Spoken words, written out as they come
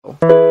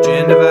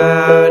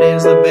Gendified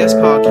is the best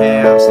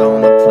podcast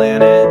on the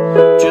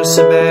planet. Just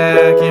sit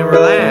back and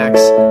relax.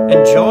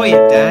 Enjoy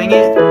it, dang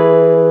it.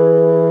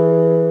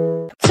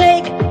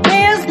 Take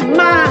this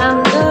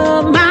mind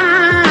of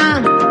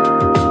mine.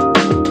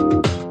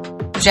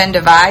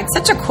 Gendivide,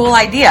 such a cool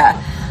idea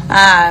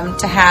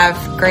to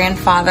have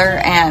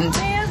grandfather and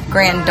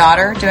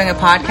granddaughter doing a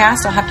podcast.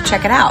 I'll have to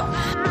check it out.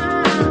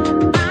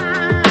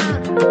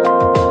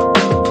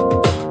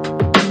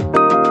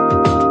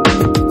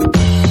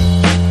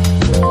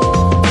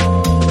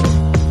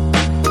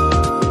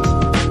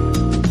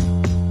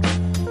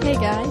 Hey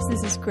guys,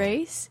 this is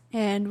Grace,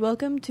 and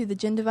welcome to the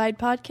Gendivide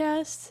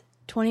Podcast,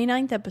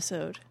 29th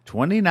episode.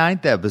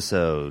 29th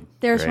episode.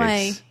 There's Grace.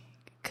 my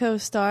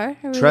co-star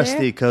over Trusty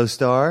there.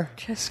 co-star,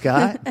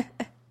 Scott.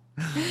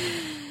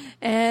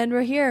 And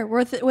we're here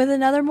with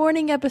another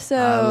morning episode.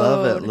 I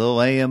love it.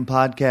 Little AM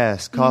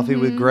podcast, Coffee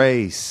with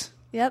Grace.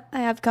 Yep, I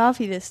have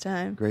coffee this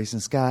time. Grace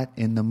and Scott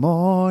in the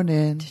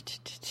morning.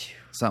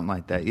 Something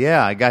like that.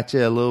 Yeah, I got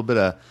you a little bit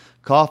of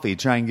coffee.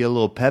 Try and get a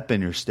little pep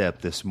in your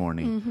step this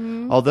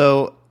morning.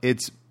 Although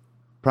it's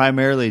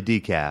primarily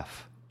decaf.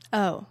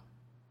 Oh.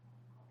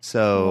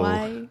 So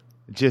Why?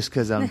 just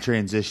because I'm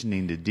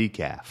transitioning to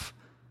decaf.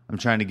 I'm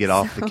trying to get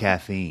off the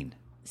caffeine.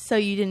 So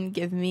you didn't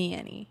give me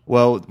any.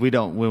 Well, we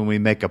don't. When we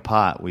make a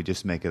pot, we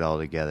just make it all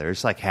together.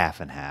 It's like half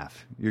and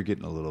half. You're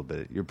getting a little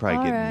bit. You're probably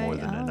All getting right, more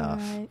than all enough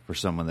right. for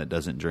someone that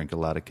doesn't drink a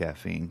lot of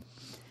caffeine.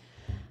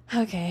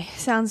 Okay,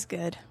 sounds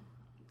good.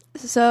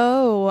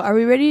 So, are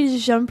we ready to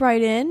jump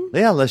right in?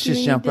 Yeah, let's We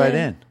just jump need right to-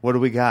 in. What do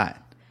we got?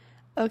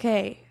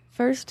 Okay,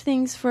 first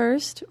things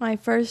first, my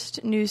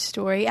first news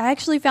story. I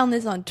actually found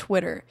this on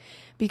Twitter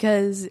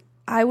because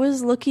I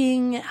was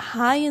looking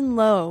high and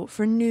low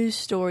for news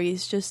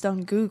stories just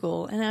on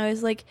Google, and I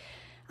was like,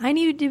 I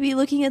need to be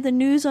looking at the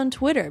news on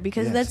Twitter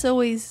because Yes. that's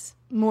always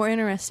more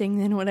interesting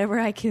than whatever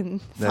I can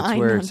That's find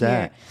where on it's here.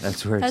 at.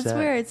 That's where it's That's at.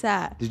 where it's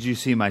at. Did you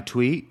see my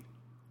tweet?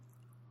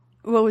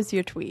 What was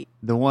your tweet?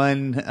 The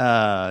one.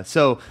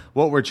 So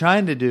what we're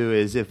trying to do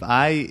is if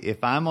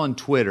I'm on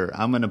Twitter,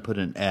 I'm going to put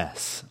an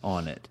S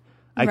on it.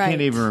 I Right.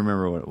 can't even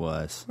remember what it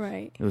was.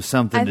 Right. It was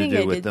something I to think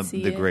do I with did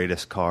see the it.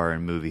 greatest car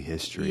in movie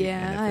history. Yeah,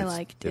 and if I it's-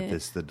 liked if it.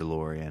 it's the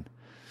DeLorean.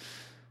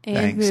 And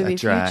Thanks. movie I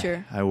try.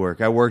 future. I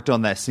worked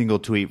on that single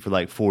tweet for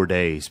like 4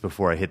 days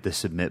before I hit the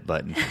submit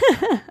button.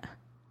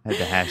 Had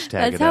to hashtag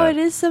That's it how up. it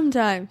is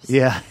sometimes.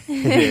 Yeah,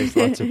 it is.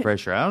 Lots of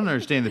pressure. I don't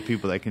understand the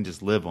people that can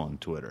just live on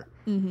Twitter.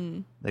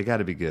 Mm-hmm. They got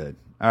to be good.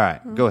 All right,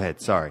 go ahead.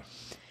 Sorry.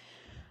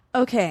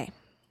 Okay.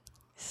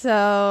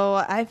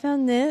 So I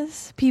found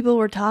this. People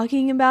were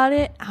talking about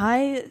it.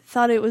 I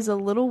thought it was a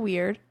little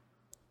weird,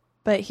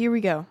 but here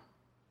we go.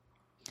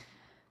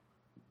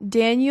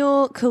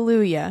 Daniel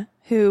Kaluuya,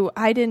 who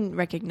I didn't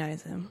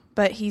recognize him,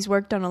 but he's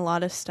worked on a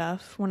lot of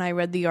stuff. When I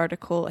read the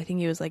article, I think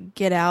he was like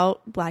Get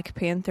Out, Black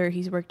Panther.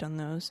 He's worked on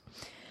those.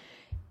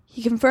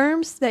 He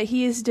confirms that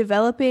he is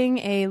developing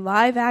a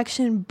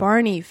live-action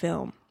Barney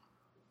film,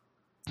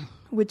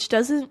 which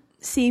doesn't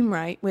seem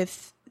right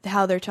with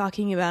how they're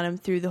talking about him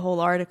through the whole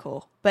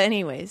article. But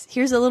anyways,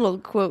 here's a little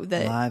quote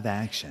that Live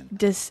action.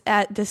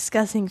 at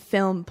discussing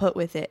film put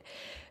with it.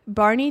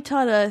 Barney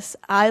taught us,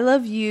 I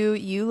love you,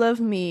 you love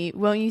me,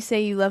 won't you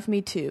say you love me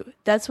too?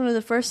 That's one of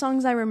the first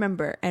songs I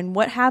remember. And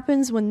what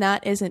happens when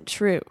that isn't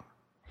true?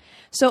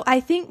 So I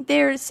think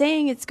they're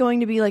saying it's going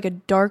to be like a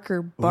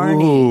darker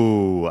Barney.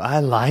 Ooh, I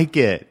like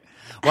it.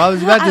 Well, I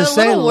was about I'm to a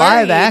say little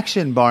live worried.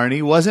 action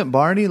Barney. Wasn't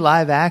Barney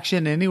live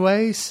action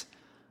anyways?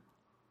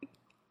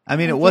 I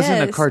mean, it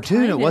wasn't a guess,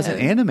 cartoon. It kind wasn't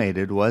of.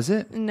 animated, was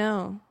it?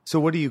 No. So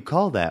what do you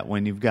call that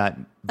when you've got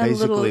A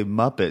little- basically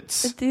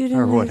Muppets A dude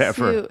or in a whatever?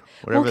 suit.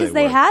 Whatever Well, because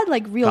they were. had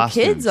like real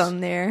Costumes. kids on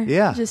there.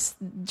 Yeah.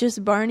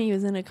 Just Barney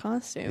was in a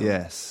costume.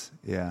 Yes,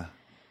 yeah.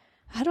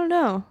 I don't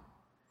know.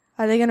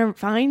 Are they going to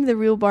find the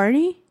real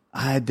Barney?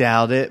 I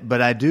doubt it,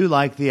 but I do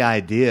like the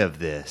idea of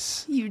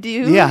this. You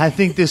do? Yeah, I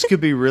think this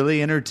could be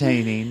really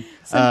entertaining.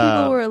 Some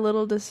people were a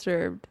little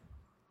disturbed.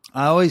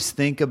 I always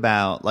think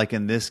about, like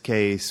in this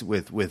case,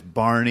 with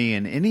Barney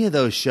and any of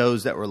those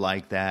shows that were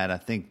like that. I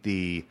think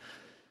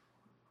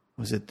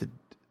was it the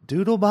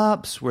Doodle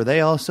Bops? Were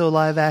they also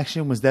live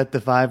action? Was that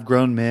the 5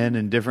 grown men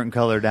in different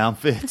colored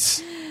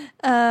outfits?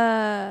 Who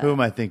am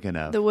I thinking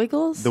of? The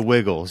Wiggles? The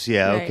Wiggles,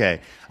 yeah, Right.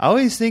 okay. I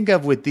always think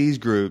of with these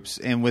groups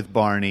and with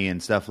Barney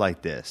and stuff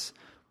like this,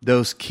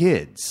 those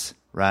kids,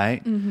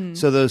 right? Mm-hmm.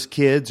 So those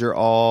kids are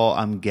all,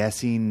 I'm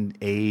guessing,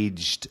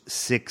 aged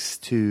 6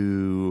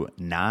 to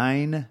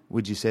 9.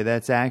 Would you say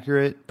that's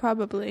accurate?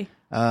 Probably.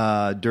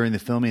 During the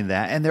filming of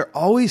that, and they're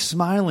always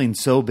smiling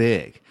so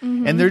big,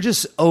 Mm-hmm. and they're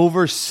just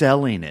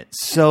overselling it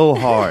so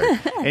hard.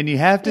 And you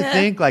have to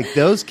think like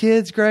those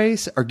kids,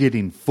 Grace, are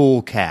getting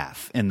full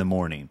calf in the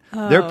morning.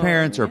 Their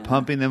parents are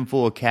pumping them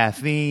full of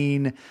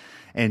caffeine.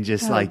 And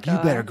just like, you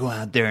better go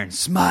out there and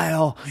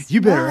smile.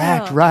 You better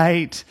act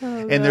right.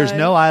 And there's God.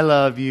 no I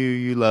love you,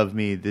 you love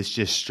me. This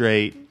just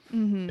straight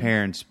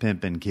parents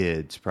pimping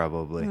kids,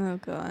 probably. Oh,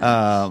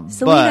 God.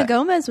 Selena But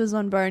Gomez was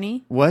on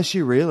Barney. was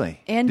she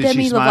really? And Did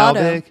Demi she smile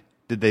Lovato. big?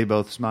 Did they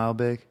both smile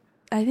big?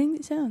 I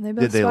think so. They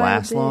both Did they smiled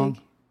last big. long?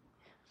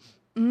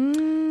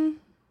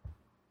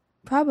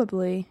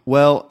 Probably.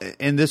 Well,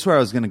 and this is where I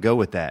was going to go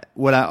with that.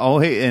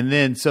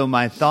 So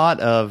my thought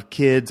of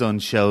kids on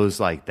shows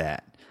like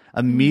that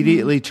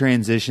immediately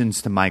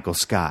transitions to Michael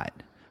Scott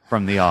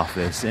from The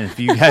Office. And if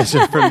you guys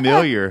are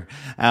familiar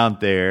out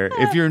there,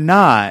 if you're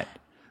not,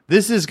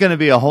 this is going to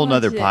be a whole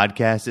nother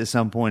podcast at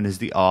some point, is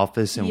The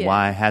Office, and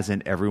why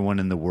hasn't everyone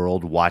in the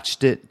world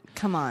watched it?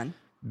 Come on.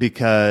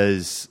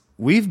 Because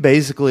we've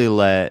basically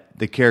let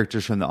the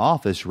characters from The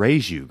Office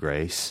raise you,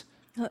 Grace.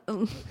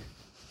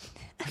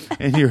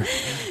 And you're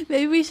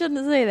Maybe we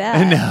shouldn't say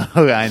that.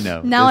 No, I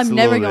know. Now It's I'm a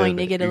never little going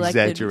bit to get of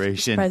elected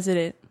exaggeration.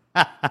 president.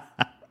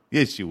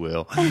 Yes, you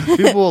will.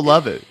 People will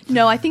love it.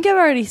 No, I think I've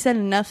already said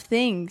enough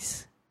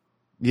things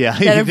Yeah,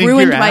 that have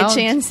ruined my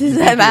chances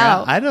of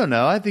out. I don't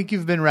know. I think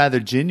you've been rather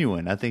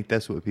genuine. I think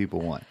that's what people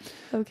want.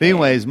 Okay. But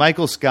anyways,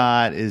 Michael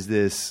Scott is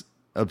this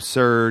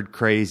absurd,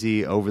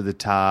 crazy, over the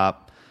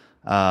top,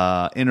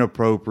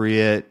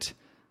 inappropriate,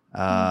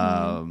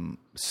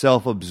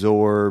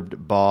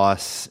 self-absorbed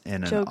boss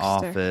in an Jokester.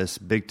 office,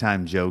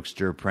 big-time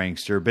jokester,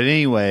 prankster. But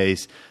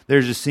anyways,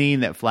 there's a scene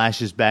that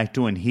flashes back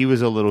to when he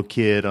was a little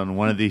kid on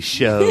one of these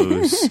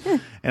shows.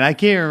 And I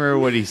can't remember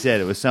what he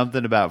said. It was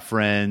something about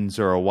friends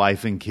or a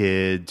wife and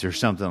kids or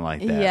something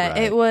like that. Yeah,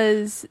 right? it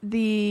was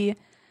their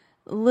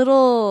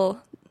little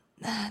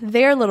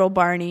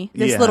Barney,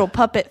 this Yeah. little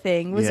puppet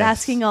thing, was Yes.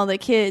 asking all the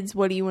kids,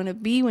 what do you want to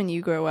be when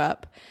you grow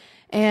up?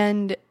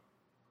 And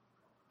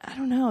I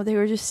don't know, they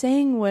were just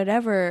saying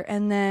whatever.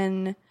 And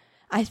then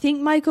I think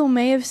Michael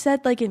may have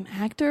said like an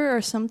actor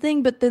or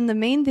something, but then the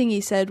main thing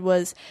he said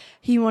was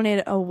he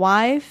wanted a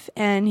wife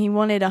and he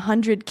wanted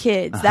 100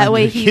 kids. That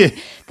way he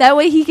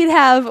could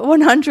have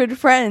 100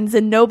 friends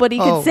and nobody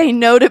could say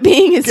no to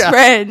being his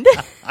friend.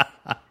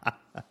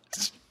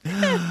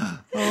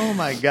 Oh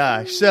my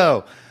gosh.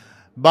 So,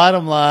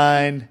 bottom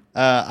line,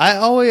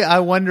 I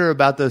wonder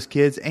about those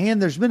kids,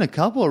 and there's been a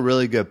couple of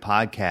really good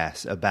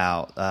podcasts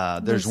about,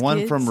 there's Those one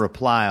kids? from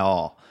Reply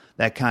All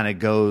that kind of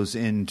goes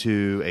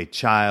into a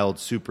child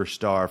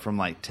superstar from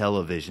like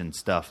television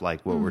stuff,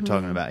 like what we're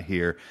talking about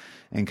here,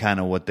 and kind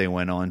of what they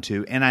went on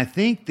to. And I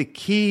think the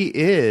key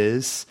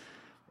is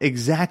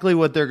exactly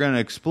what they're going to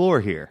explore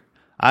here.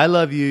 I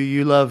love you,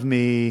 you love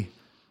me,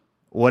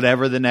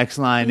 whatever the next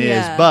line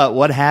Yeah. is. But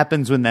what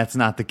happens when that's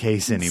not the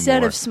case anymore?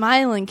 Instead of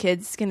smiling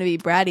kids, it's going to be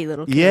bratty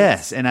little kids.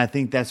 Yes, and I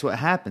think that's what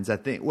happens.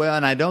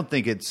 And I don't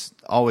think it's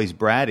always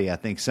bratty. I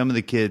think some of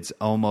the kids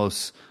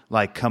almost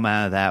like come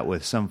out of that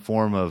with some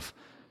form of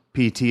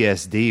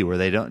PTSD where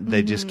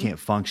they just can't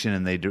function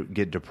and they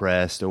get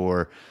depressed,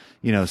 or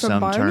some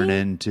Barney? turn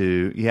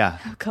into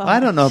gosh. I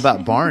don't know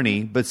about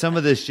Barney, but some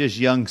of this just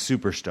young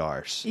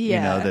superstars,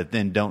 Yeah. that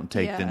then don't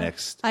take the Yeah.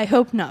 next. I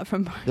hope not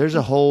from Barney. There's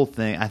a whole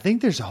thing. I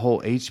think there's a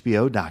whole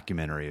HBO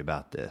documentary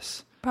about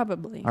this.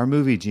 Probably. Our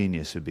movie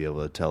genius would be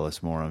able to tell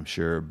us more, I'm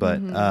sure.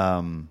 But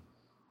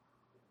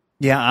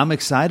yeah, I'm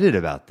excited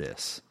about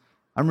this.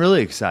 I'm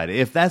really excited.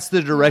 If that's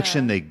the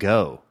direction they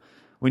go.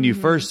 When you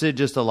first said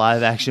just a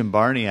live action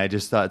Barney, I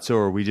just thought, so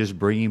are we just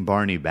bringing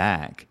Barney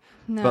back?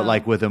 No. But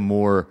like with a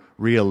more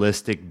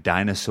realistic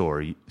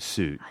dinosaur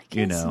suit, I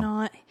guess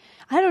not.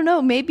 I don't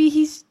know. Maybe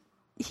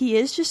he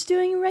is just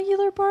doing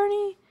regular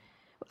Barney.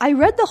 I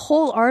read the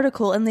whole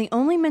article and they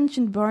only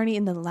mentioned Barney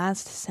in the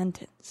last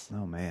sentence.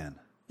 Oh man.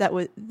 That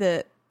was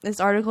this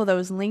article that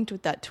was linked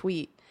with that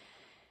tweet.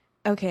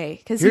 Okay,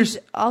 because Here's-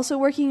 he's also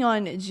working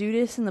on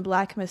Judas and the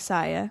Black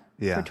Messiah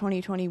Yeah. for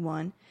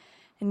 2021.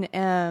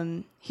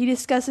 And he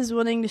discusses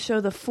wanting to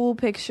show the full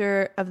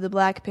picture of the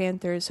Black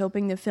Panthers,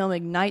 hoping the film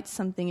ignites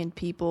something in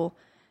people,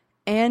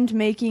 and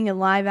making a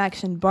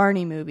live-action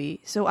Barney movie.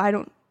 So I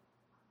don't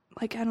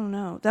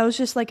know. That was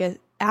just like an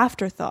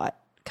afterthought,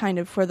 kind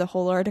of, for the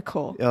whole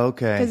article.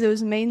 Okay. Because it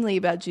was mainly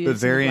about Judas But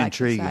very and the Black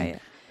intriguing. Messiah.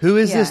 Who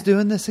is Yeah. this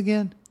doing this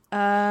again?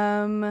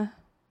 Um,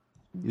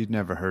 You'd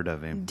never heard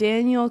of him.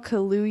 Daniel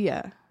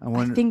Kaluuya. I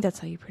wonder- I think that's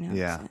how you pronounce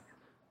Yeah. it.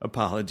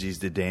 Apologies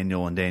to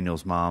Daniel and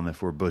Daniel's mom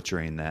if we're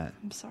butchering that.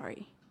 I'm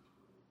sorry.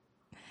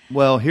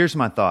 Well, here's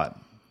my thought.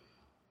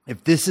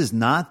 If this is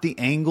not the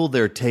angle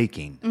they're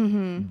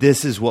taking,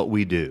 this is what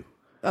we do.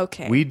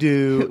 Okay. We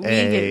do We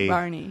get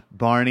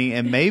Barney.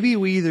 and maybe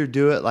we either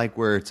do it like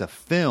where it's a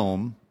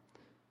film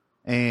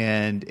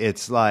and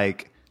it's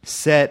like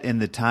set in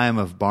the time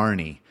of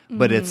Barney,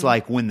 but it's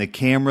like when the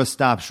camera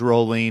stops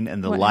rolling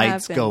and the What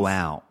lights go happens?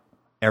 out,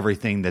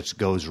 everything that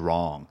goes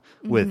wrong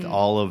with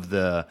all of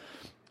the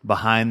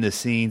behind the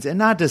scenes. And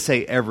not to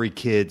say every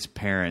kid's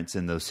parents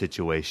in those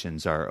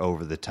situations are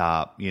over the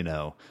top,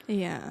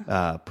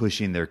 Yeah.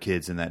 pushing their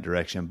kids in that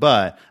direction.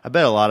 But I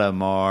bet a lot of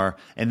them are.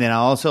 And then I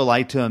also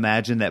like to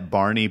imagine that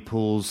Barney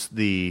pulls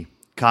the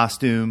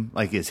costume,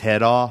 like his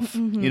head off,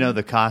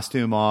 the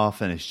costume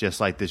off, and it's just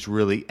like this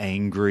really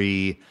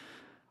angry,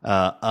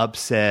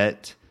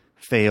 upset,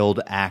 failed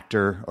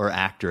actor or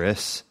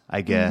actress,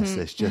 I guess.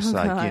 It's just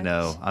like,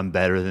 gosh. I'm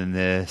better than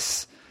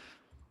this.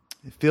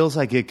 It feels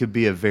like it could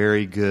be a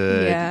very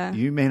good, Yeah.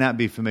 you may not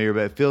be familiar,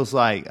 but it feels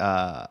like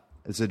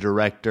as a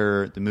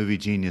director, the movie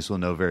genius will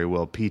know very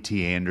well,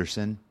 P.T.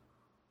 Anderson.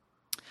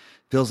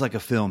 Feels like a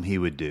film he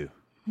would do.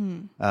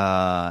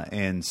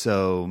 And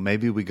so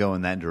maybe we go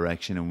in that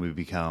direction and we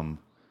become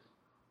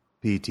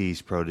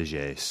PT's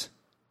proteges.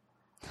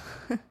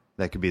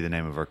 That could be the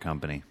name of our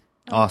company.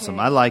 Awesome.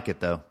 I like it,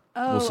 though.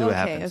 Oh, we'll see what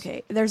happens.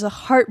 Okay. There's a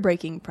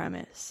heartbreaking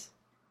premise.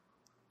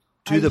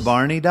 To the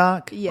Barney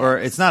doc? Yes. Or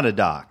it's not a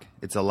doc.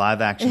 It's a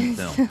live-action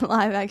film.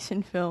 Live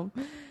action film.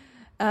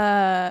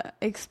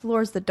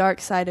 Explores the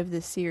dark side of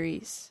this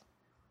series.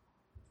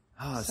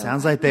 Oh, it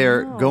sounds like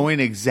they're going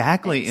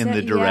exactly in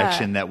the Yeah.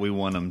 direction that we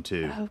want them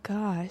to. Oh,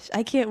 gosh.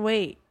 I can't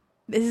wait.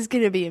 This is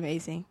going to be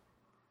amazing.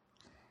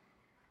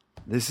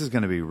 This is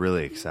going to be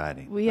really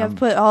exciting. We have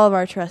put all of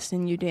our trust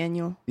in you,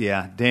 Daniel.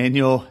 Yeah,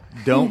 Daniel,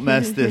 don't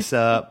mess this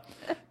up.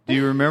 Do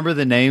you remember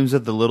the names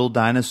of the little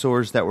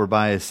dinosaurs that were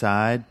by his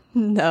side?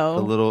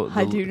 No,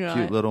 I do cute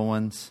not. little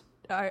ones?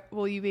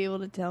 Will you be able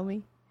to tell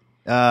me?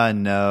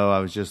 No, I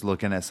was just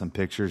looking at some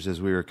pictures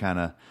as we were kind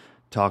of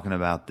talking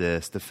about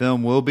this. The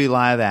film will be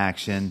live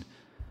action.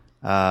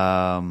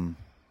 I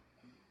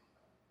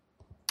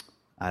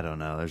don't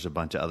know. There's a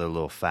bunch of other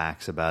little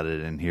facts about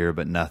it in here,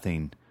 but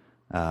nothing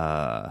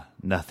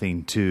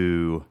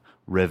too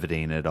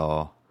riveting at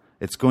all.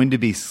 It's going to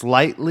be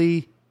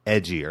slightly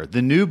edgier.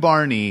 The new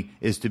Barney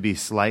is to be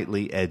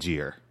slightly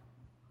edgier.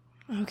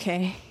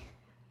 Okay.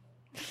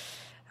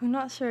 I'm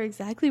not sure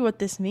exactly what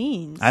this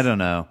means. I don't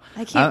know.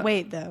 I can't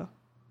wait, though.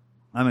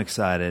 I'm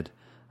excited.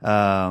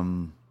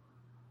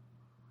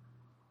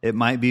 It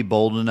might be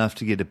bold enough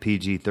to get a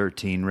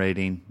PG-13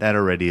 rating. That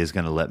already is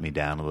going to let me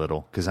down a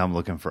little because I'm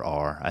looking for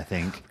R, I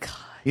think.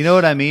 You know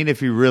what I mean?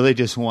 If you really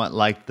just want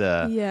like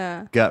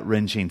the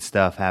gut-wrenching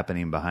stuff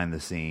happening behind the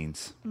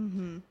scenes.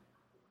 Mm-hmm.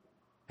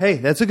 Hey,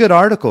 that's a good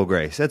article,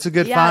 Grace. That's a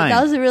good find.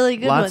 That was a really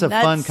good Lots one.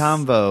 of fun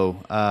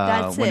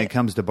convo when it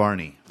comes to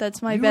Barney.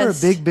 That's my you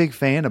best. You were a big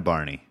fan of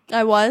Barney.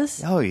 I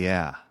was? Oh,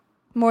 yeah.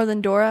 More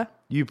than Dora?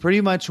 You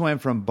pretty much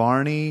went from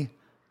Barney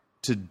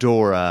to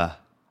Dora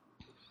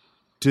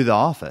to The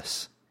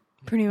Office.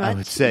 Pretty much. I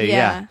would say,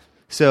 yeah.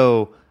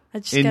 So,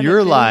 in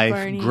your life,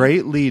 Barney.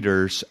 great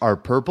leaders are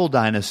purple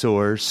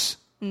dinosaurs.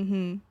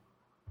 Mm-hmm.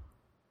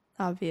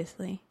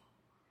 Obviously.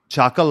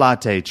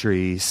 Chocolate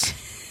trees.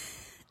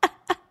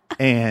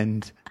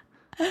 and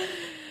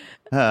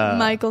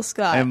Michael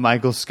Scott. And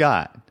Michael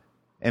Scott.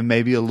 And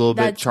maybe a little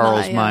bit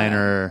Charles not,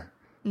 Minor.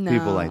 No,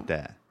 people like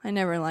that. I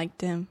never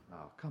liked him.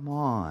 Oh, come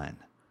on.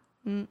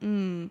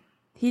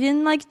 He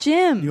didn't like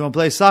Jim. You want to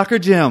play soccer,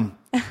 Jim?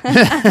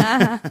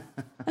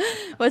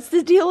 What's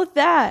the deal with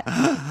that?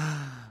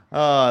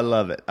 Oh, I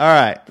love it. All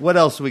right. What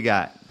else we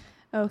got?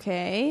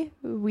 Okay.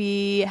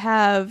 We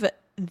have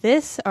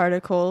this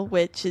article,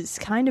 which is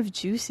kind of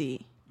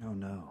juicy. Oh,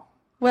 no.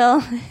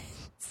 Well,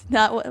 it's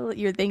not what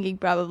you're thinking,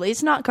 probably.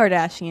 It's not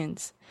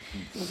Kardashians.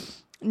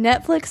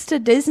 Netflix to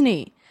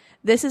Disney.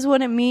 This is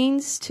what it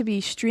means to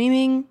be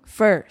streaming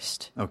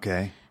first.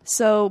 Okay.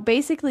 So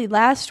basically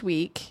last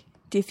week,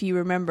 if you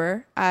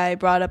remember, I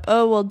brought up,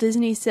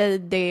 Disney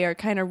said they are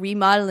kind of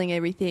remodeling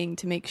everything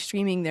to make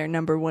streaming their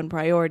number one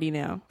priority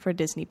now for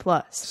Disney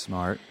Plus.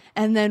 Smart.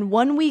 And then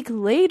 1 week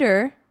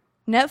later,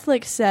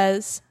 Netflix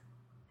says,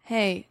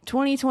 hey,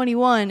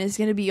 2021 is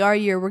going to be our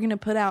year. We're going to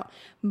put out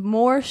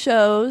more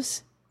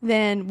shows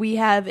than we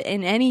have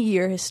in any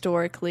year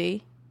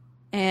historically.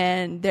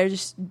 And they're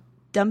just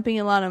dumping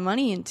a lot of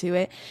money into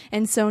it.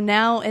 And so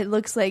now it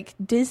looks like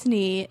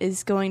Disney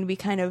is going to be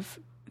kind of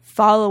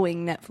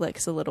following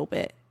Netflix a little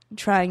bit,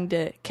 trying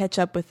to catch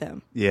up with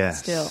them. Yes.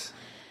 Still.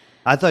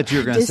 I thought you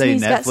were going to say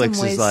Disney's got some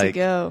Netflix ways is to like...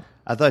 go.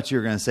 I thought you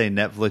were going to say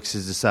Netflix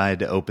has decided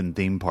to open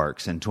theme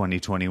parks in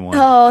 2021.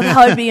 Oh,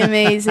 that would be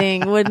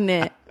amazing, wouldn't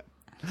it?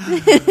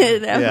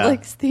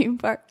 Netflix theme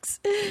parks.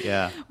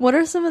 Yeah. What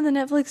are some of the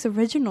Netflix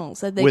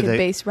originals that they could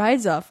base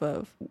rides off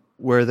of?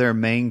 Where their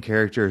main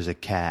character is a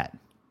cat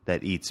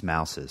that eats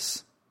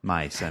mouses.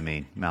 Mice, I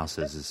mean.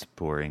 Mouses is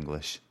poor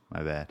English.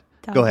 My bad.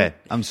 Go ahead.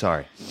 I'm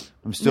sorry.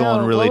 I'm still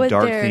on really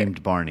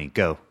dark-themed Barney.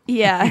 Go.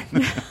 Yeah.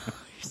 You're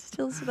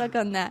still stuck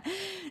on that.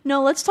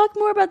 No, let's talk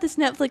more about this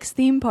Netflix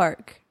theme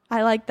park.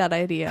 I like that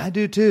idea. I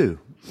do, too.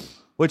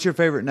 What's your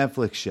favorite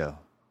Netflix show?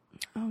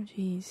 Oh,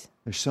 jeez.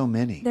 There's so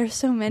many. There's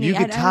so many. You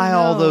could I tie don't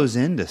all know. those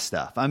into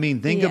stuff. I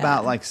mean, think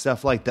about like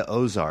stuff like the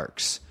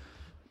Ozarks,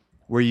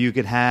 where you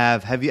could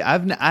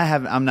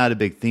I'm not a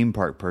big theme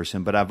park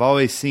person, but I've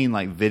always seen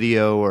like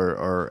video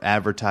or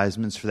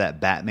advertisements for that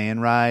Batman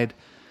ride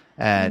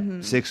at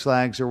Six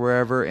Flags or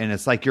wherever, and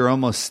it's like you're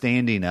almost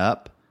standing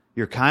up.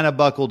 You're kind of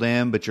buckled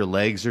in, but your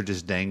legs are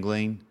just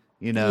dangling,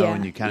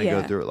 and you kind of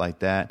go through it like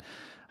that.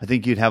 I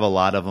think you'd have a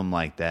lot of them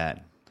like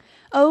that.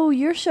 Oh,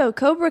 your show,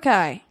 Cobra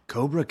Kai.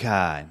 Cobra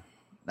Kai.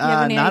 You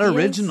have any not ideas?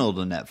 original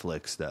to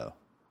Netflix, though.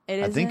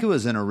 I think it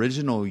was an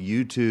original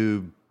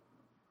YouTube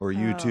or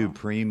YouTube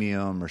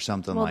Premium or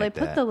something like that.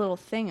 Well, they put the little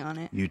thing on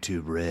it.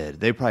 YouTube Red.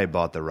 They probably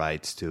bought the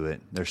rights to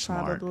it. They're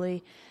smart.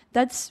 Probably.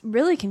 That's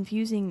really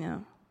confusing,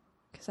 though,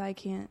 because I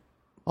can't.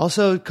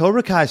 Also,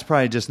 Cobra Kai is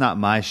probably just not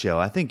my show.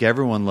 I think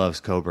everyone loves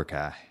Cobra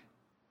Kai.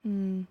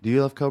 Do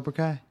you love Cobra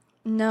Kai?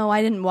 No,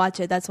 I didn't watch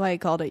it. That's why I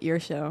called it your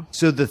show.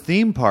 So the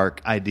theme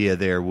park idea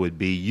there would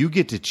be you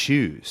get to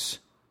choose.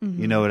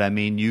 You know what I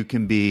mean? You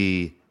can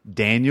be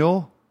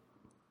Daniel,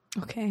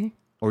 Okay.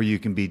 or you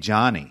can be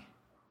Johnny.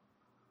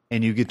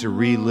 And you get to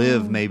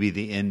relive maybe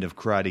the end of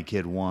Karate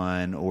Kid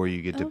 1, or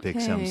you get to pick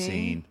some Okay.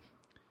 scene.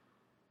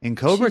 In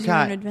Cobra Choose your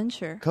own Kai,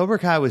 adventure. Cobra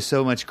Kai was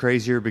so much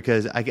crazier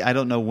because I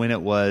don't know when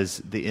it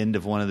was, the end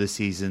of one of the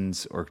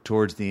seasons or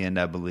towards the end,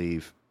 I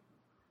believe.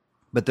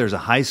 But there's a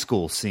high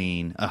school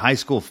scene, a high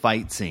school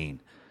fight scene.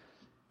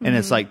 And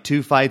it's like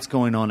 2 fights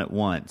going on at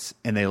once,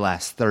 and they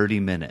last 30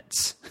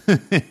 minutes.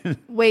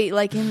 Wait,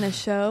 like in the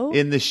show?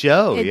 In the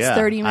show, It's yeah.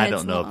 30 I minutes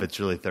don't know long. if it's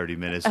really 30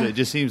 minutes, but it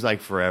just seems like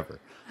forever.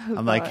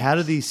 I'm like, gosh. how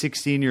do these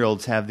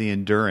 16-year-olds have the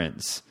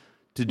endurance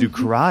to do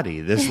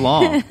karate this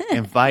long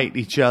and fight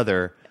each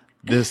other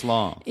this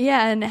long?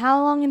 Yeah, and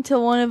how long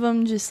until one of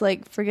them just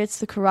like forgets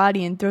the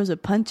karate and throws a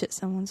punch at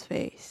someone's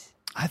face?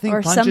 I think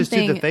Or punches to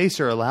the something- face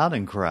are allowed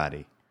in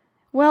karate.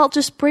 Well,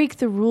 just break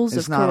the rules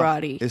It's of not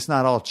karate. It's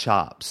not all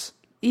chops.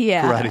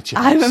 Yeah, karate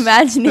chops. I'm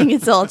imagining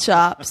it's all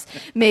chops.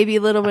 Maybe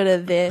a little bit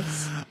of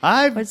this.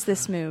 What's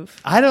this move?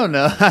 I don't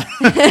know.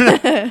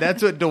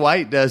 That's what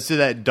Dwight does to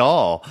that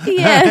doll.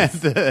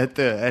 Yes.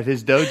 at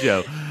his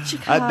dojo.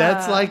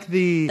 That's like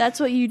the. That's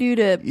what you do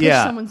to push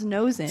Yeah. someone's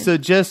nose in. So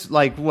just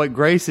like what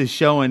Grace is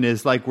showing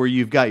is like where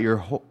you've got your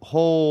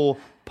whole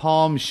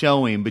palm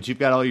showing, but you've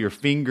got all your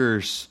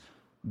fingers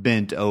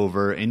bent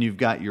over and you've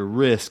got your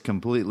wrist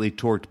completely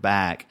torqued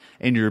back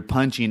and you're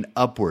punching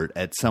upward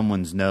at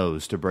someone's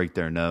nose to break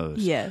their nose.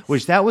 Yes.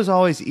 Which that was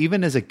always,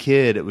 even as a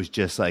kid, it was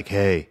just like,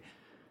 hey,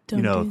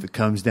 Don't do if it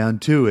comes down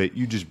to it,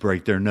 you just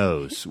break their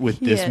nose with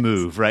this Yes.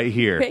 move right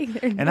here. Break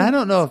their And I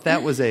don't know if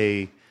that was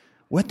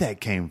what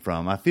that came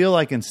from. I feel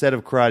like instead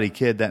of Karate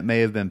Kid, that may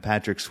have been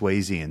Patrick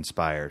Swayze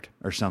inspired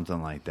or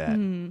something like that.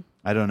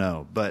 I don't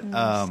know. But,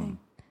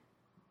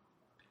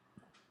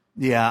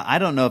 yeah, I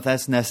don't know if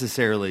that's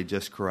necessarily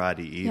just karate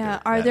either. yeah,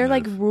 are that there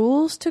like move.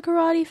 rules to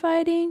karate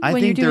fighting? I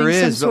when think you're there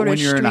doing is, some but sort when of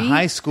you're in a street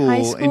high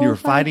school and you're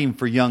fight? fighting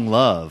for young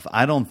love,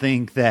 I don't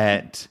think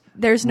that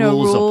There's no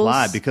rules.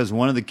 apply because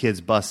one of the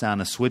kids busts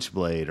out a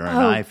switchblade or a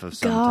knife of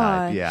some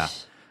type. Yeah.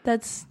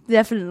 That's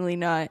definitely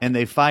not. And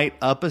they fight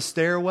up a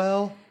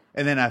stairwell.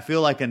 And then I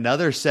feel like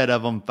another set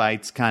of them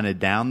fights kind of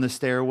down the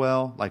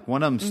stairwell. Like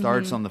one of them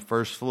starts Mm-hmm. on the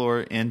first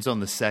floor, ends on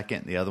the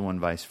second, the other one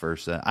vice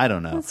versa. I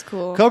don't know. That's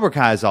cool. Cobra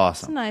Kai is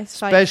awesome. It's a nice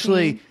fight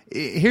Especially,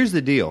 here's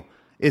the deal.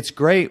 It's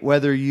great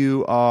whether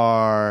you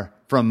are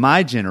from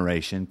my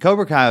generation.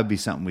 Cobra Kai would be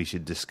something we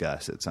should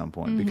discuss at some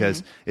point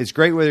because it's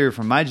great whether you're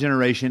from my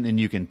generation and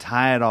you can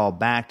tie it all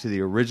back to the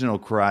original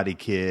Karate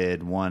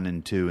Kid 1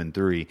 and 2 and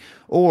 3.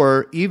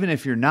 Or even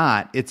if you're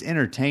not, it's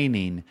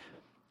entertaining.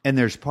 And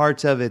there's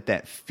parts of it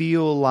that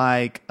feel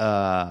like,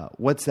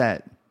 what's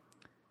that?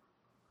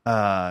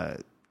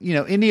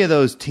 Any of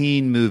those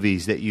teen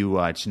movies that you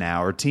watch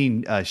now or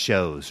teen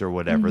shows or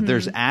whatever.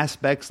 There's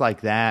aspects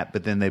like that,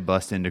 but then they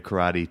bust into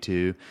karate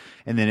too.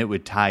 And then it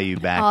would tie you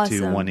back to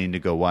Awesome. wanting to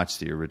go watch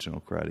the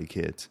original Karate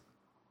Kids.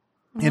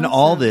 In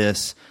all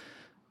this,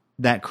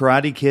 that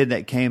Karate Kid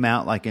that came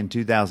out like in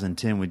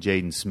 2010 with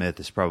Jaden Smith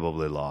is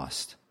probably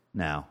lost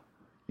now.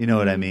 You know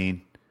what I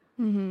mean?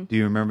 Do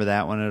you remember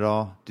that one at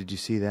all? Did you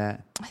see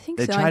that? I think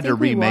They so. I tried to think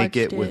we remake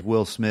it watched with it.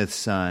 Will Smith's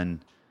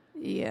son,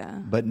 Yeah.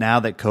 but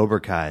now that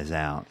Cobra Kai is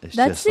out, it's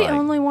That's just the like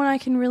only one I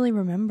can really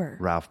remember.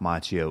 Ralph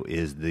Macchio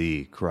is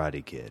the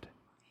Karate Kid.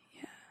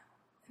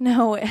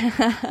 No.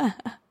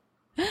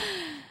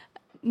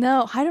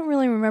 No, I don't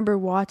really remember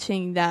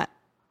watching that.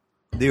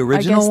 The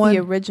original one? the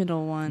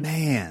original one.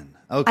 Man,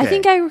 okay. I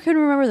think I could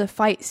remember the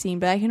fight scene,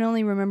 but I can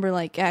only remember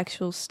like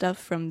actual stuff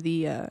from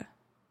the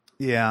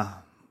Yeah.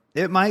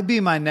 It might be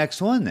my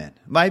next one then.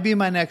 Might be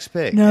my next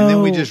pick. And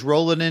then we No. just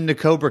roll it into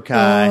Cobra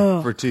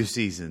Kai for 2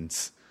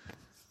 seasons.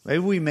 Maybe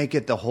we make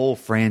it the whole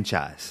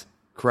franchise.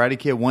 Karate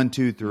Kid 1,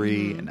 2,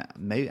 3, and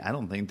maybe I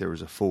don't think there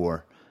was a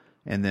 4.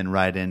 And then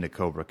right into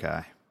Cobra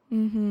Kai.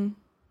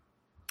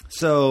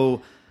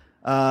 So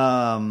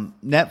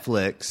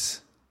Netflix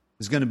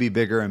is going to be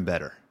bigger and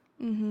better.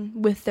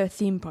 with their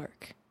theme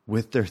park.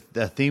 With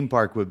the theme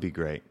park would be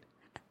great.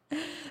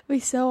 It'd be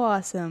so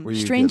awesome. Where you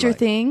could, Stranger like,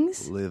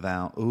 Things. Live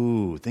out.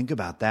 Ooh, think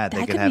about that. They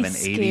That could could have be an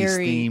scary. 80s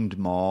themed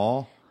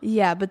mall.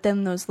 Yeah, but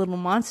then those little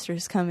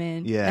monsters come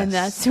in. Yes. And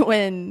that's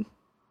when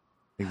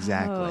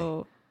Exactly.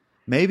 oh,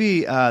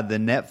 Maybe the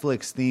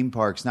Netflix theme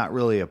park's not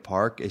really a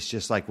park. It's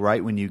just like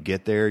right when you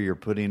get there, you're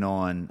putting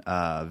on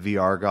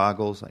VR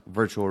goggles, like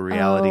virtual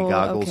reality Oh,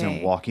 goggles, and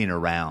okay. walking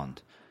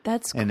around.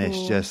 that's cool. And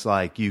it's just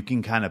like you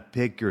can kind of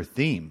pick your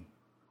theme.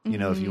 You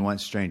know, if Mm-hmm. you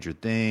want Stranger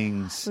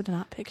Things, would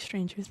not pick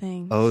Stranger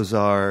Things. Oh.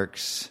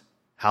 Ozarks,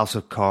 House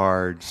of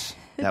Cards,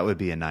 that would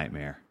be a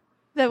nightmare.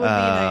 That would be a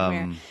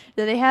nightmare.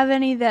 Do they have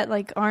any that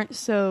like aren't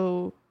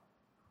so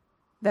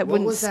that What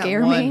wouldn't was that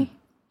scare one? me?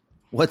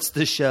 What's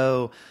the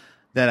show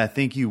that I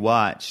think you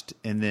watched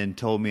and then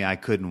told me I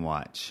couldn't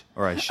watch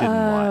or I shouldn't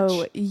Oh,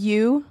 watch?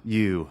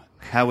 you?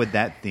 How would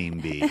that theme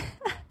be?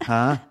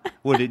 Huh?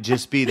 Would it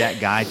just be that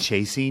guy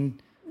chasing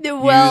you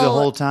Well, the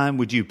whole time?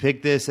 Would you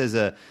pick this as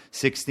a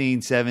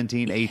 16,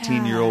 17,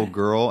 18-year-old Yeah.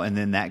 girl and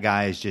then that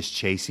guy is just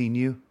chasing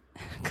you?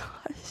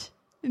 gosh,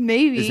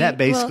 maybe. Is that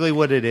basically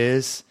what it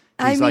is?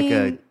 I He's like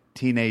mean,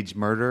 teenage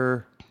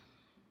murderer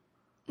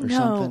or No,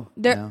 something?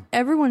 No.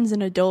 everyone's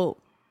an adult.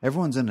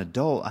 Everyone's an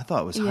adult. I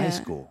thought it was high Yeah.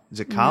 school. Is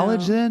it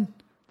college No. then?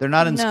 They're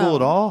not in school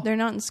at all? They're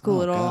not in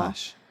school at all.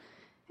 Gosh.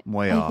 I'm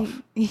way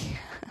off.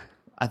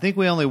 I think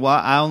we only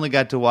I only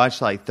got to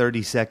watch like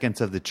 30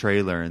 seconds of the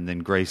trailer, and then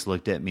Grace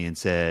looked at me and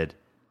said,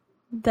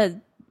 That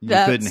 "You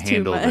that's couldn't too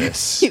handle much.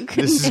 this. You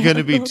couldn't This is going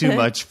to be handle too this."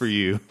 much for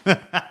you."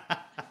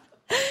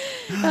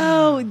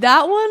 Oh,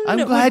 that one. I'm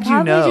would glad you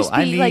probably know. Just be,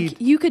 I need-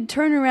 like you could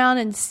turn around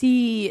and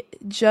see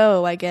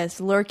Joe, I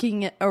guess,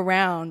 lurking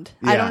around.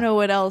 I Yeah. don't know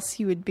what else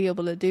he would be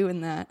able to do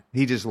in that.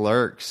 He just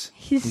lurks.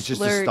 He He's just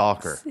lurks. a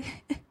stalker.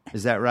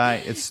 Is that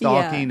right? It's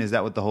stalking. Is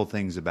that what the whole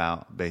thing's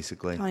about,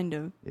 basically? Kind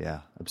of. Yeah,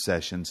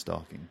 obsession,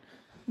 stalking.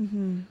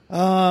 Mm-hmm.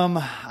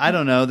 I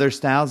don't know. There's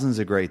thousands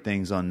of great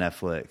things on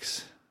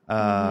Netflix.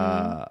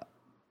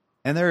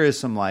 And there is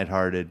some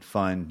lighthearted,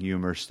 fun,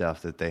 humor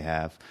stuff that they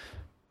have.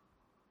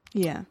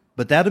 Yeah.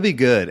 But that'll be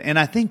good. And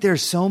I think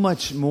there's so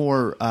much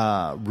more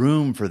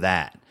room for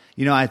that.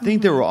 You know, I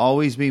think there will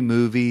always be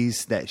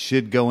movies that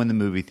should go in the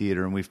movie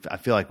theater. And I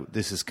feel like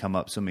this has come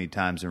up so many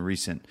times in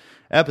recent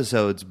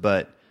episodes.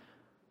 But,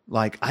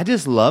 like, I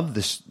just love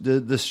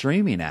the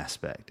streaming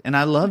aspect. And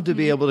I love to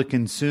be able to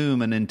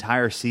consume an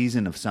entire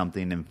season of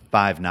something in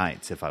 5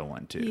 nights if I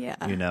want to. Yeah.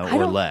 You know, I or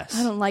don't- less.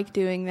 I don't like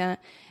doing that.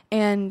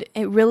 And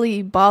it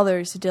really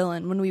bothers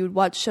Dylan when we would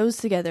watch shows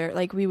together.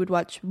 Like, we would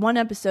watch one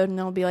episode and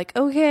I'll be like,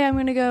 okay, I'm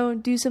going to go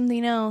do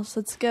something else.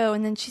 Let's go.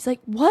 And then she's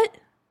like, what?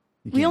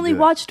 We can't only do it.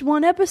 watched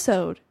one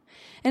episode.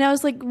 And I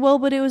was like, well,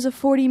 but it was a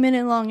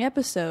 40-minute long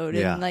episode.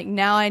 Yeah. And, like,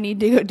 now I need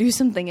to go do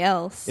something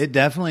else. It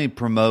definitely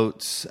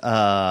promotes,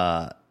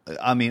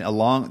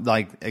 along,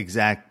 like,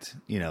 exact,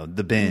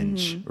 the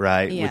binge,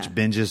 right? Mm-hmm. Yeah. Which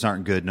binges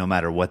aren't good no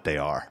matter what they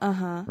are.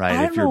 Uh-huh. Right?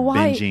 I If don't you're know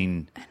why-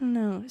 binging. I don't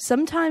know.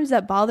 Sometimes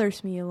that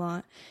bothers me a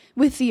lot.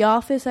 With The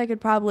Office, I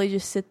could probably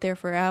just sit there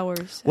for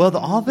hours. Well, The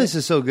Office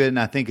is so good, and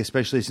I think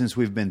especially since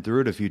we've been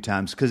through it a few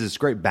times, because it's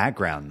great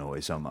background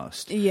noise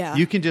almost. Yeah.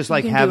 You can just,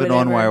 like, You can have do it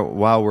on whatever.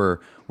 while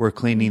we're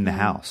cleaning the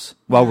house,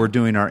 while we're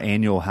doing our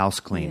annual house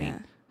cleaning. Yeah.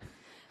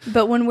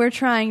 But when we're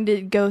trying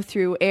to go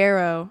through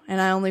Arrow,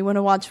 and I only want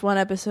to watch one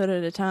episode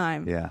at a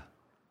time. Yeah.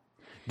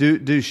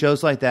 Do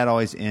shows like that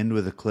always end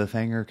with a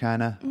cliffhanger,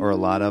 kind of? Or a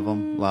lot of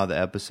them? A lot of the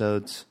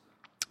episodes?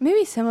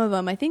 Maybe some of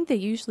them. I think they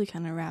usually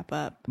kind of wrap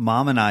up.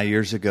 Mom and I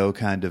years ago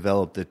kind of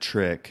developed the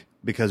trick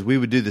because we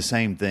would do the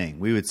same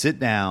thing. We would sit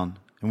down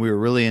and we were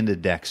really into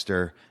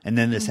Dexter. And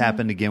then this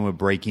happened again with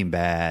Breaking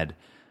Bad,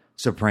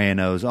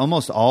 Sopranos,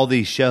 almost all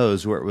these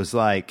shows where it was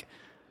like,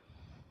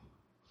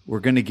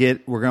 we're going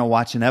to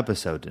watch an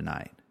episode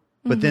tonight.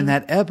 But then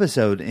that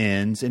episode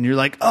ends and you're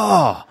like,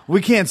 oh,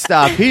 we can't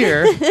stop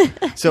here.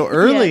 So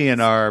early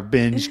in our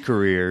binge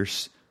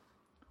careers,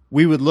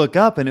 we would look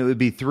up and it would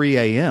be 3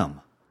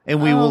 a.m.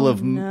 And we will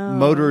have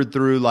motored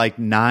through like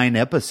 9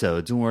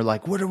 episodes. And we're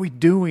like, what are we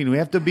doing? We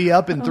have to be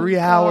up in 3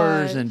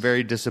 hours, gosh. and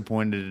very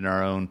disappointed in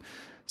our own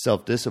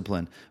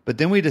self-discipline. But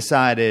then we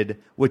decided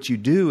what you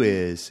do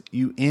is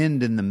you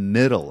end in the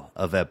middle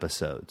of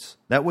episodes.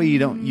 That way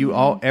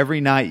every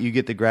night you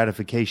get the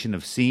gratification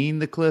of seeing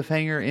the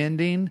cliffhanger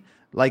ending.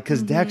 Like,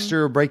 because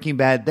Dexter or Breaking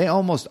Bad, they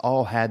almost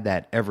all had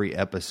that every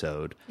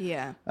episode.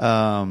 Yeah.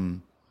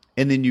 And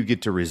then you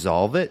get to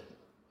resolve it.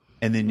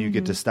 And then you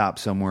get to stop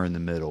somewhere in the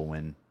middle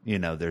when,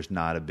 there's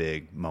not a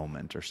big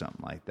moment or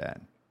something like that.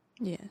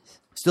 Yes.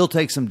 Still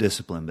takes some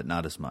discipline, but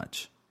not as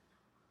much.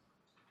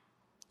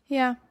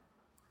 Yeah.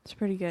 It's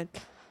pretty good.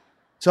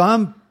 So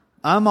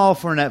I'm all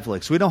for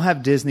Netflix. We don't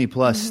have Disney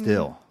Plus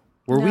still.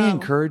 Were we No.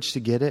 encouraged to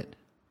get it?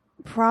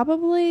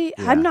 Probably.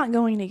 Yeah. I'm not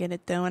going to get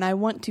it, though, and I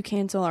want to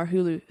cancel our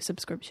Hulu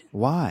subscription.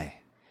 Why?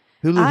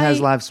 Hulu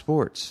has live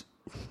sports.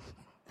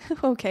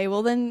 Okay,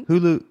 well then,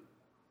 Hulu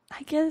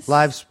I guess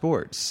live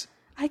sports.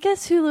 I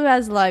guess Hulu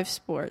has live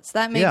sports.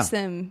 That makes Yeah.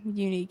 them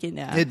unique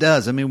enough. It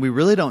does. I mean, we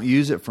really don't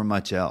use it for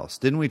much else.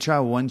 Didn't we try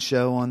one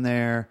show on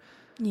there?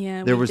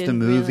 Yeah, There we was the didn't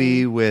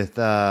movie really. with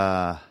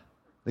the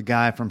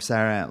guy from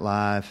Saturday Night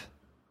Live.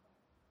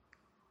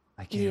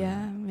 I can't Yeah,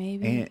 remember.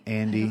 maybe.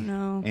 Andy. I don't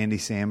know. Andy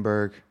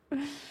Samberg.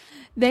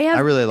 They have.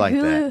 I really like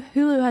Hulu, that.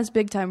 Hulu has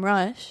Big Time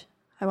Rush.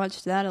 I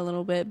watched that a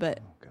little bit, but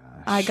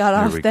I Gosh, got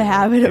here off we the go.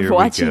 habit Here of we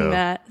watching go.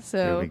 that. Here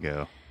So we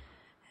go.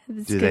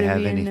 it's Do they gonna have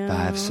be a any no.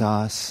 5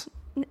 sauce?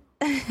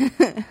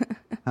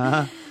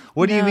 Huh?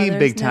 What do you No, mean there's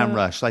Big Time no-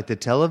 Rush? Like the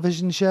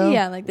television show?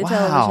 Yeah, like the Wow.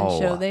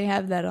 television show. They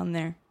have that on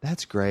there.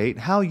 That's great.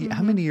 How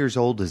many years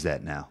old is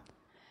that now?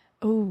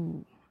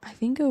 Oh, I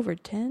think over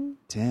 10.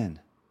 10.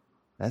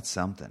 That's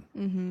something.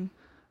 Mm-hmm.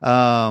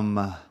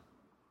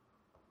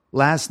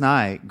 Last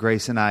night,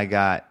 Grace and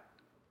I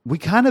we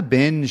kind of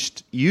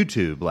binged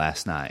YouTube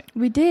last night.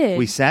 We did.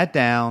 We sat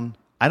down.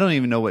 I don't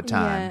even know what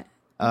time.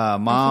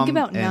 Mom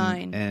about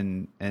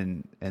and,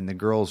 9. and the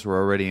girls were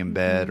already in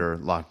bed or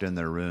locked in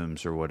their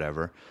rooms or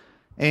whatever.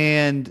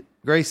 And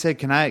Grace said,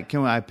 "Can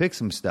I pick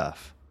some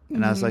stuff?"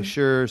 And I was like,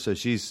 "Sure." So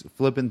she's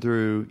flipping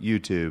through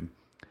YouTube.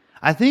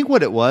 I think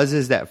what it was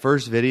is that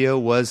first video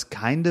was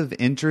kind of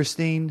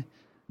interesting,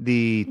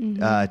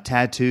 the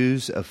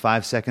tattoos of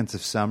 5 Seconds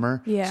of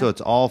Summer. Yeah. So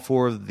it's all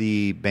 4 of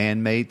the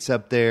bandmates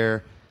up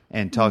there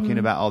and talking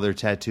about all their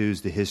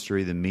tattoos, the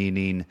history, the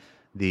meaning,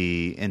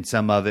 and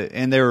some of it.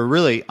 And they were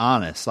really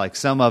honest. Like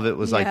some of it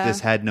was like, Yeah. this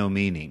had no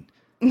meaning.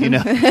 You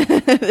know?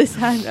 This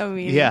had no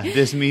meaning. Yeah,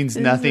 this means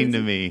nothing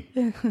to me.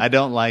 I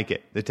don't like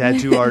it. The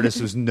tattoo artist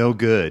was no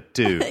good,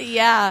 too.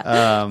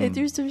 Yeah. They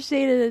threw some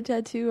shade at a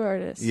tattoo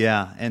artist.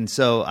 Yeah, and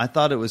so I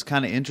thought it was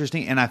kind of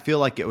interesting, and I feel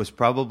like it was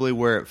probably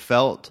where it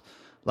felt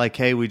like,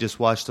 hey, we just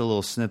watched a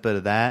little snippet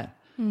of that.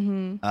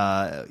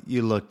 Mm-hmm.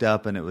 You looked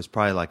up, and it was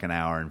probably like an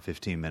hour and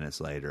 15 minutes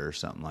later or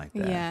something like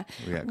that. Yeah.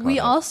 got caught We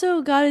up.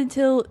 also got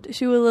to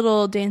a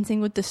little Dancing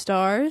with the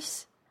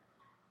Stars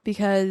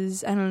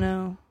because, I don't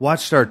know.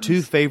 Watched our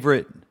 2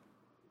 favorite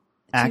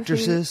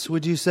actresses,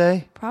 would you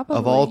say? Probably.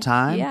 Of all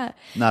time? Yeah.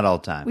 Not all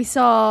time. We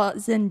saw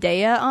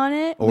Zendaya on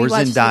it. or We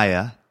watched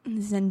Zendaya.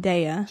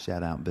 Zendaya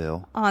Shout out,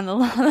 Bill. on a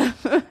lot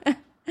of.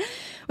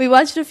 We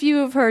watched a few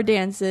of her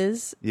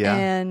dances. Yeah.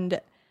 And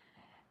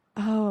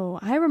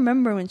I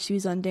remember when she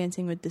was on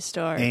Dancing with the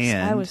Stars.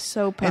 And I was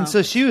so pumped. And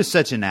so she was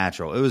such a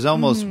natural. It was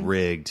almost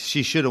rigged.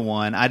 She should have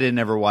won. I didn't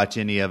ever watch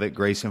any of it.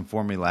 Grace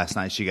informed me last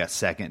night she got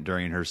second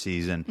during her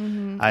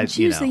season.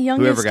 She was the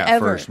youngest whoever got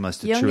ever. first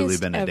must have truly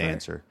Youngest been a ever.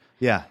 dancer.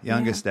 Yeah,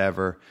 youngest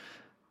ever.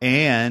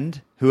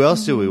 And who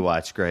else do we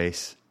watch,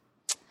 Grace?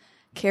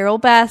 Carol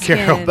Baskin.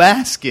 Carol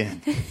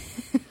Baskin.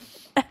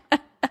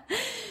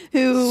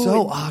 Who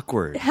So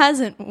awkward.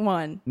 hasn't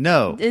won.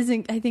 No.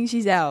 I think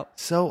she's out.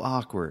 So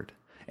awkward.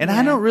 And I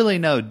Yeah. don't really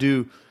know.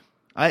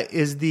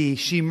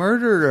 She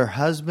murdered her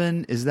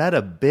husband? Is that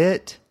a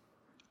bit?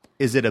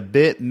 Is it a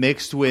bit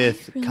mixed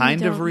with really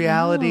kind of don't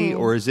reality, know.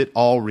 or is it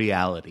all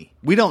reality?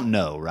 We don't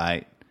know,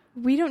 right?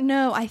 We don't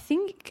know. I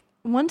think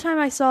one time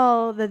I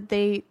saw that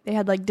they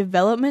had like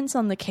developments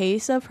on the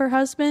case of her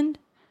husband.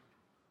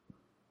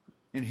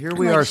 And here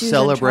we Like are she was in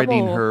celebrating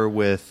trouble. her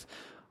with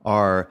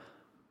our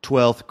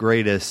 12th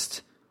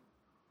greatest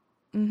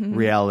Mm-hmm.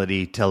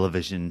 reality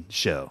television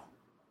show.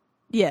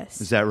 Yes.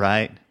 Is that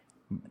right?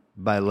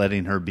 By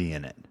letting her be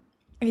in it.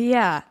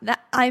 Yeah.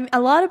 A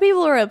lot of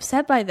people are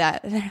upset by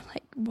that. They're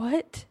like,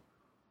 "What?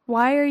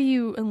 Why are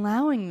you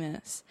allowing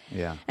this?"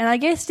 Yeah. And I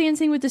guess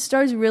Dancing with the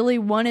Stars really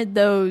wanted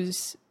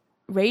those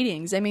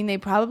ratings. I mean, they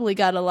probably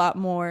got a lot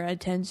more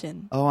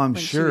attention. Oh, I'm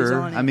when she was sure.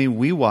 on it. I mean,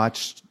 we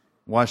watched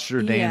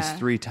her dance Yeah.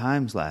 3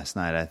 times last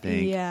night, I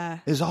think. Yeah.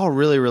 It was all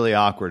really, really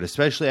awkward,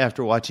 especially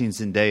after watching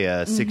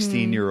Zendaya, a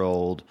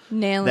 16-year-old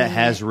Nailing that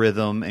has it.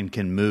 rhythm and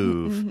can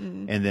move,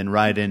 and then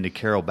right into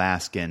Carol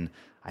Baskin.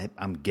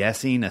 I'm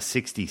guessing a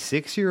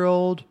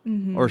 66-year-old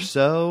or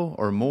so,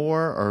 or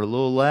more, or a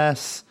little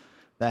less,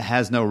 that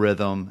has no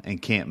rhythm and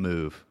can't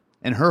move.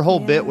 And her whole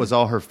bit was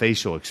all her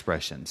facial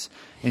expressions.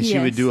 And she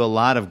would Yes. do a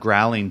lot of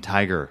growling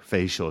tiger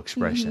facial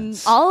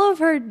expressions. all of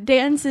her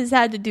dances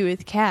had to do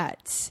with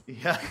cats.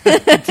 Yeah,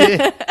 it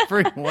did.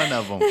 For one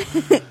of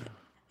them.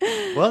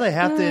 Well, they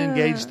have to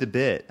engage the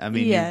bit. I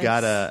mean, Yes. you've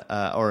got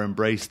to, or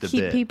embrace the Keep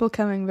bit. people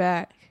coming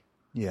back.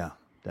 Yeah,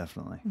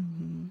 definitely.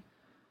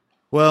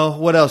 Well,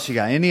 what else you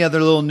got? Any other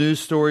little news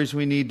stories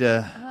we need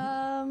to?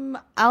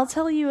 I'll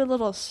tell you a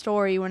little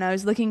story. When I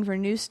was looking for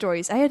news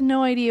stories, I had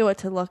no idea what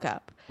to look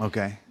up.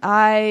 Okay.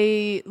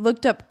 I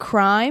looked up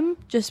crime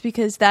just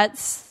because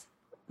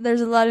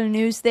there's a lot of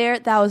news there.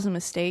 That was a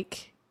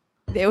mistake.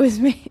 It was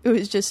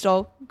just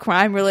all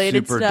crime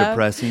related Super stuff.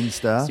 depressing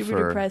stuff?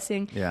 Super or-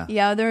 depressing. Yeah.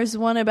 Yeah, there was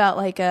one about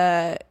like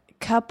a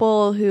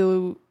couple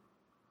who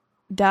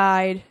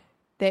died.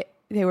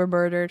 They were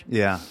murdered.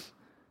 Yeah.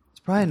 It's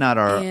probably not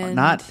our, And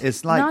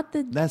it's like, not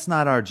the- that's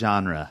not our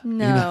genre.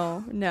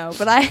 No, no.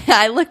 But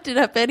I looked it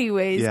up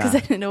anyways because Yeah.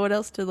 I didn't know what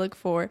else to look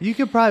for. We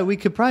could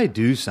probably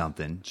do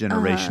something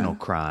generational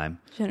crime.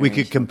 We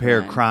could Generational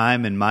compare crime.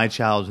 crime in my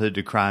childhood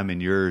to crime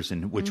in yours,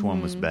 and which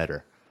one was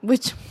better.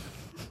 Which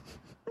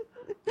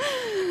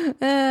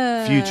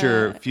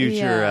Future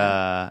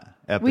yeah.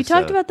 episode. we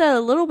talked about that a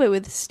little bit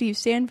with Steve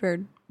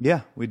Stanford.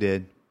 Yeah, we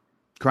did.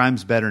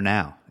 Crime's better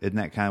now. Isn't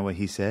that kind of what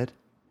he said?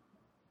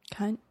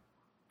 Kind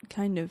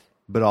of.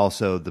 But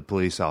also the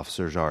police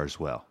officers are as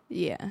well.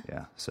 Yeah.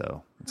 Yeah,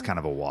 so it's kind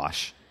of a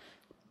wash.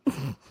 All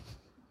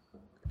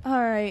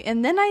right.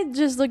 And then I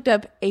just looked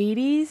up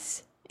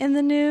 80s in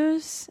the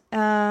news.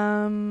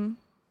 There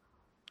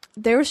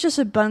was just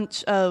a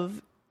bunch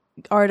of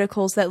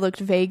articles that looked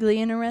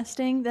vaguely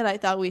interesting that I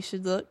thought we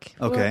should look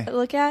Okay.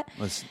 at.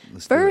 Let's do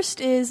it.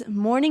 First is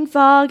morning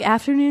fog,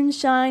 afternoon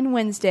shine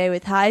Wednesday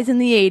with highs in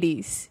the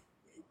 80s.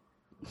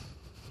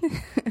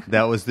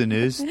 That was the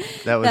news?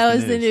 That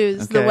was the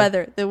news. The Okay.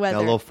 weather. Got a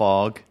little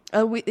fog.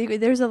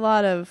 There's a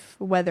lot of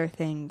weather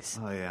things.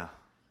 Oh, yeah.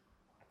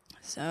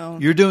 So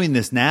You're doing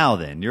this now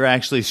then. You're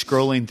actually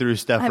scrolling through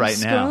stuff I'm right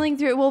now. scrolling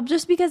through. Well,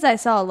 just because I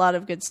saw a lot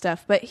of good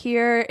stuff, but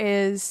here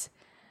is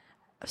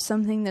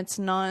something that's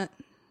not.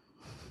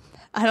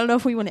 I don't know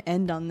if we want to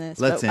end on this.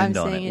 Let's but end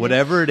I'm on saying it.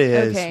 Whatever it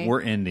is, Okay.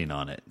 we're ending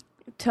on it.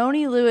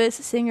 Tony Lewis,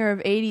 singer of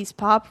 80s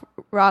pop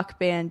rock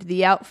band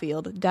The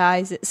Outfield,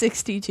 dies at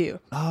 62.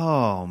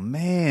 Oh,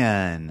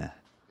 man.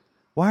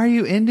 Why are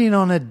you ending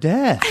on a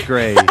death,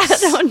 Grace? I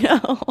don't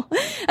know.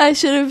 I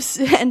should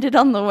have ended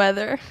on the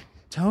weather.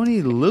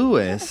 Tony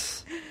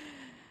Lewis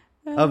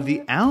of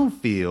the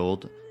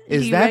Outfield.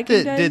 Is you that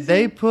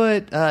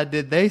recognize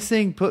did they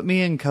sing "Put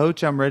Me in,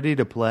 Coach, I'm Ready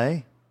to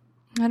Play"?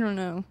 I don't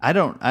know. I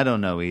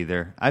don't know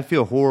either. I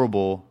feel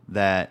horrible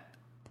that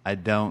I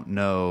don't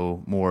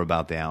know more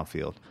about the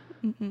Outfield.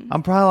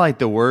 I'm probably like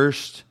the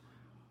worst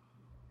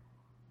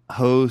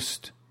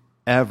host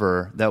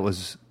ever that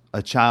was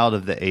a child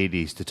of the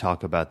 80s to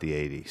talk about the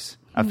 80s.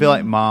 I feel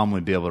like Mom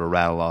would be able to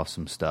rattle off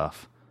some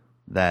stuff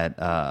that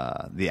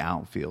the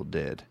Outfield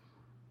did.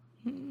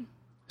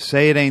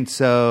 Say It Ain't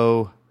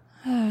So.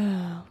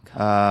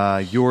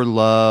 Your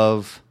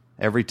Love.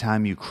 Every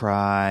Time You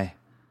Cry.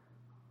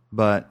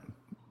 But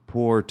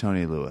poor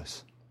Tony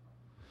Lewis.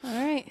 All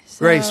right. So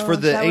Grace, for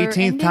the is that where we're 18th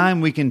ending?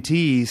 time, we can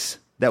tease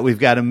that we've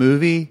got a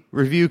movie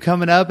review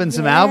coming up and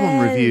some album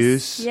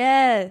reviews.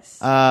 Yes.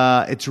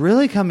 It's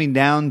really coming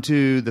down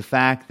to the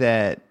fact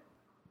that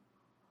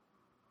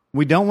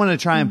we don't want to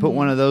try and put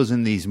one of those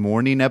in these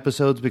morning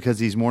episodes because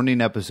these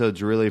morning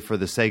episodes really, for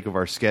the sake of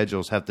our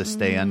schedules, have to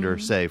stay under,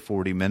 say,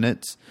 40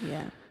 minutes.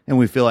 Yeah. And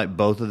we feel like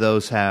both of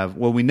those have,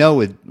 well, we know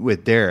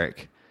with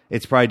Derek,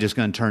 it's probably just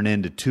going to turn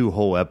into 2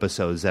 whole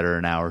episodes that are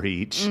an hour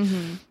each.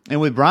 And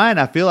with Brian,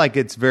 I feel like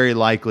it's very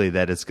likely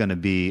that it's going to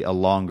be a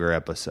longer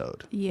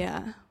episode.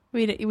 Yeah.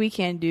 We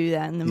can't do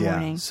that in the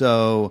morning.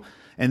 So,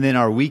 and then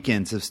our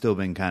weekends have still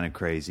been kind of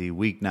crazy.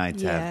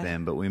 Weeknights have Yeah.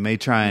 been, but we may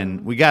try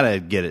and, we got to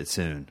get it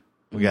soon.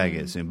 We got to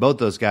get it soon. Both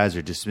those guys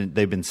are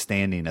they've been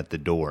standing at the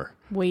door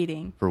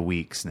Waiting. for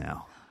weeks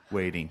now,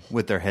 waiting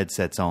with their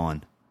headsets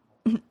on.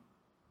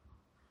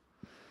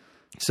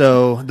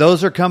 So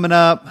those are coming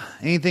up.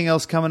 Anything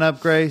else coming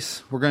up,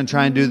 Grace? We're going to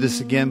try and do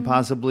this again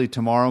possibly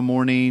tomorrow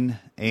morning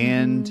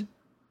and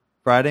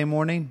Friday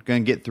morning.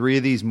 Going to get 3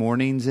 of these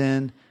mornings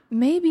in.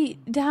 Maybe,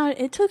 Dad,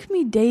 it took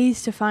me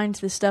days to find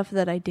the stuff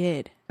that I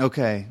did.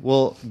 Okay.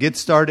 Well, get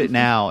started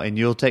now and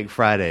you'll take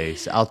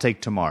Fridays. I'll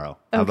take tomorrow.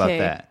 How about Okay.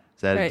 that?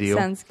 Is that a Right, deal?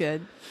 sounds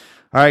good.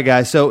 All right,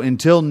 guys. So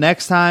until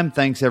next time,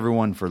 thanks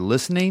everyone for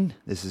listening.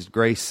 This is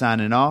Grace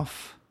signing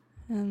off.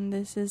 And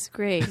this is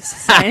Grace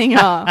signing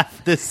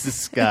off. This is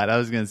Scott. I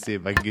was going to see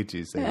if I could get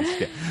you to say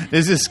Scott.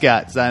 This is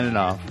Scott signing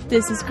off.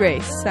 This is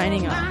Grace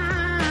signing off.